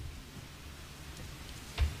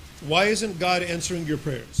Why isn't God answering your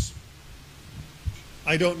prayers?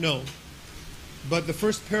 I don't know. But the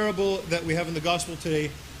first parable that we have in the gospel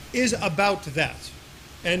today is about that.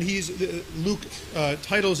 And Luke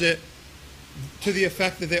titles it to the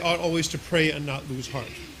effect that they ought always to pray and not lose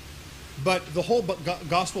heart. But the whole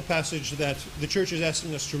gospel passage that the church is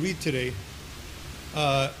asking us to read today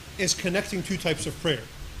is connecting two types of prayer.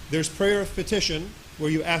 There's prayer of petition,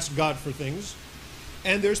 where you ask God for things,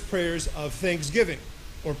 and there's prayers of thanksgiving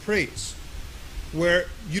or praise, where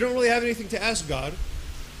you don't really have anything to ask God.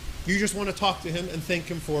 You just want to talk to him and thank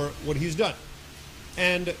him for what he's done.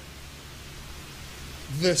 And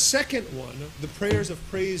the second one, the prayers of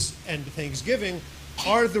praise and thanksgiving,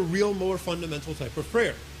 are the real, more fundamental type of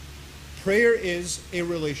prayer. Prayer is a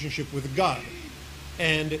relationship with God.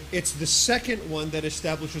 And it's the second one that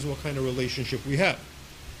establishes what kind of relationship we have.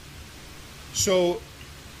 So,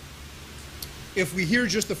 if we hear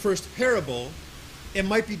just the first parable, it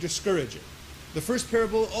might be discouraging. The first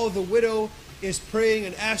parable, the widow is praying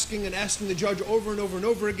and asking the judge over and over and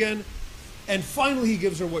over again, and finally he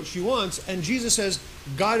gives her what she wants, and Jesus says,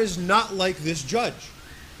 God is not like this judge.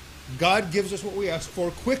 God gives us what we ask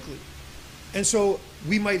for quickly. And so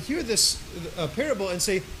we might hear this parable and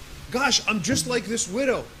say, gosh, I'm just like this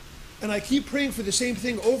widow, and I keep praying for the same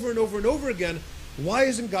thing over and over and over again. Why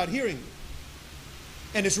isn't God hearing me?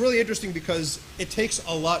 And it's really interesting because it takes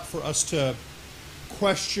a lot for us to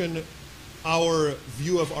question our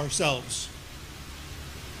view of ourselves.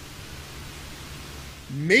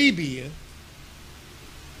 Maybe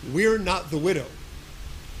we're not the widow.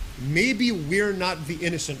 Maybe we're not the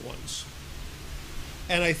innocent ones.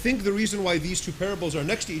 And I think the reason why these two parables are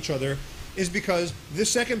next to each other is because this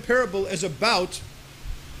second parable is about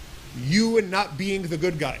you and not being the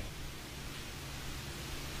good guy.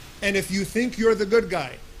 And if you think you're the good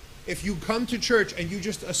guy, if you come to church and you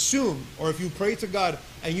just assume, or if you pray to God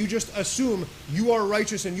and you just assume you are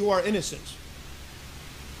righteous and you are innocent,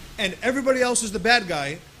 and everybody else is the bad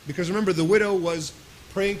guy, because remember, the widow was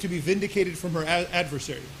praying to be vindicated from her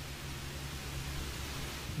adversary.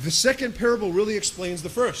 The second parable really explains the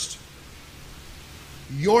first.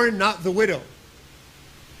 You're not the widow.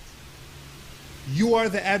 You are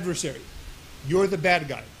the adversary. You're the bad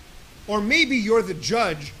guy. Or maybe you're the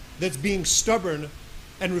judge that's being stubborn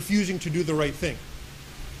and refusing to do the right thing.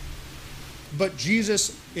 But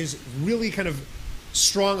Jesus is really kind of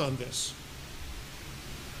strong on this.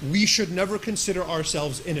 We should never consider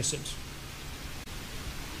ourselves innocent.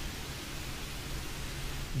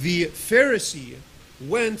 The Pharisee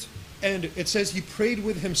went and it says he prayed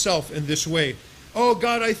with himself in this way. Oh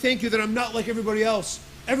God, I thank you that I'm not like everybody else.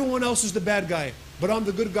 Everyone else is the bad guy, but I'm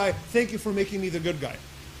the good guy. Thank you for making me the good guy.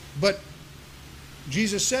 But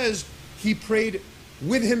Jesus says he prayed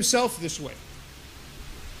with himself this way.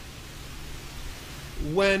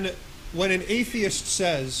 When an atheist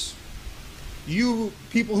says, you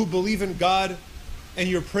people who believe in God and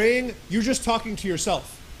you're praying, you're just talking to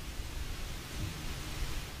yourself.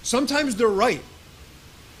 Sometimes they're right.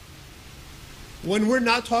 When we're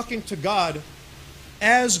not talking to God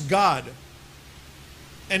as God,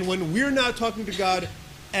 and when we're not talking to God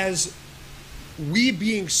as we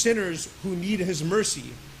being sinners who need his mercy,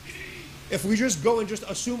 if we just go and just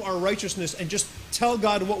assume our righteousness and just tell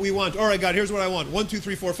God what we want. All right, God, here's what I want. 1, 2,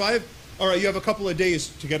 3, 4, 5. All right, you have a couple of days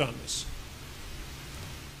to get on this.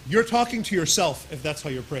 You're talking to yourself if that's how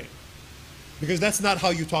you're praying. Because that's not how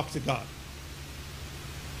you talk to God.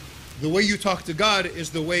 The way you talk to God is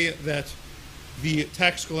the way that the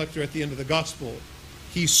tax collector at the end of the gospel,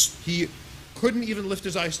 he couldn't even lift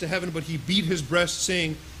his eyes to heaven, but he beat his breast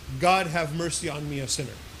saying, God, have mercy on me, a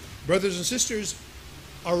sinner. Brothers and sisters,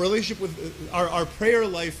 our relationship with our prayer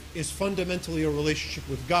life is fundamentally a relationship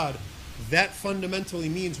with God. That fundamentally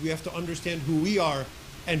means we have to understand who we are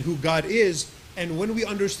and who God is. And when we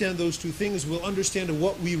understand those two things, we'll understand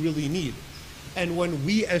what we really need. And when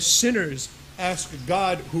we as sinners ask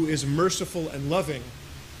God, who is merciful and loving,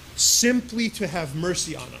 simply to have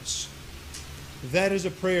mercy on us, that is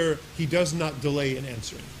a prayer he does not delay in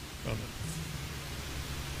answering. Amen.